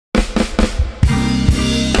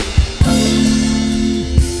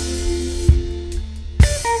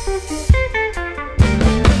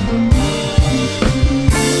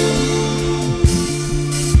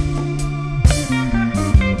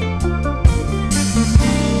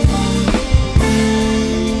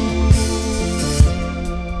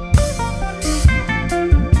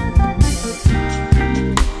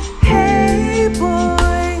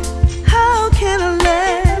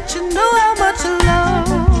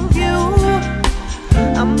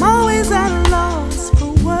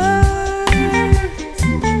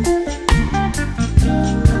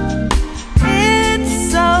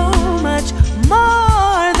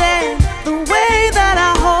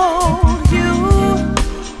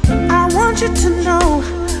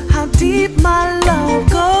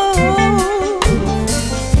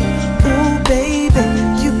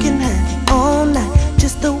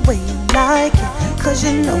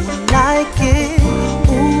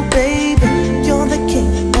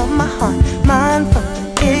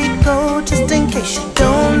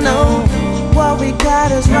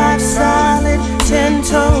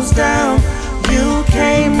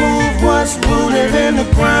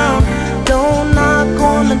ground. Don't knock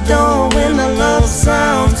on the door when the love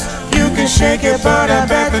sounds. You can shake it, but I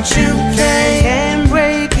bet that you can't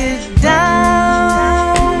break it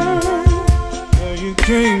down. No, you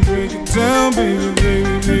can't break it down, baby,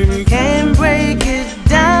 baby, baby. Can't break it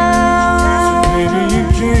down. Baby, you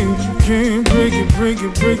can't break it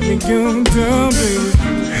down, baby.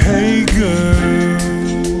 Hey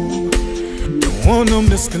girl, don't want no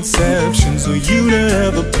misconceptions or you to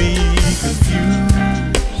ever be confused.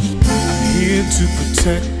 I'm here to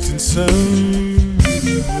protect and serve,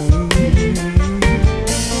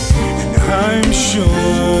 and I'm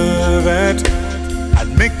sure that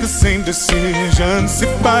I'd make the same decisions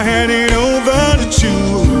if I had it over to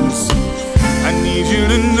choose. I need you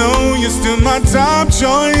to know you're still my top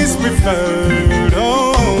choice preferred.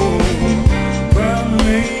 Oh, brown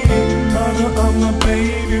lady, mother of my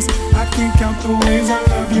babies, I can't count the ways I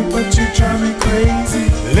love you, but you drive me crazy.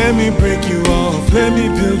 Let me break you off, let me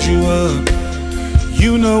build you up.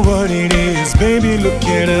 You know what it is, baby, look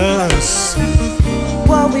at us.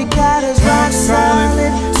 What we got is rock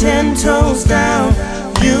solid, 10 toes down.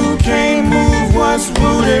 You can't move what's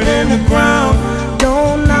rooted in the ground.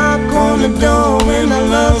 Don't knock on the door when the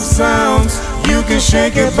love sounds. You can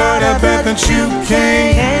shake it, but I bet that you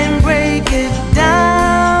can't break it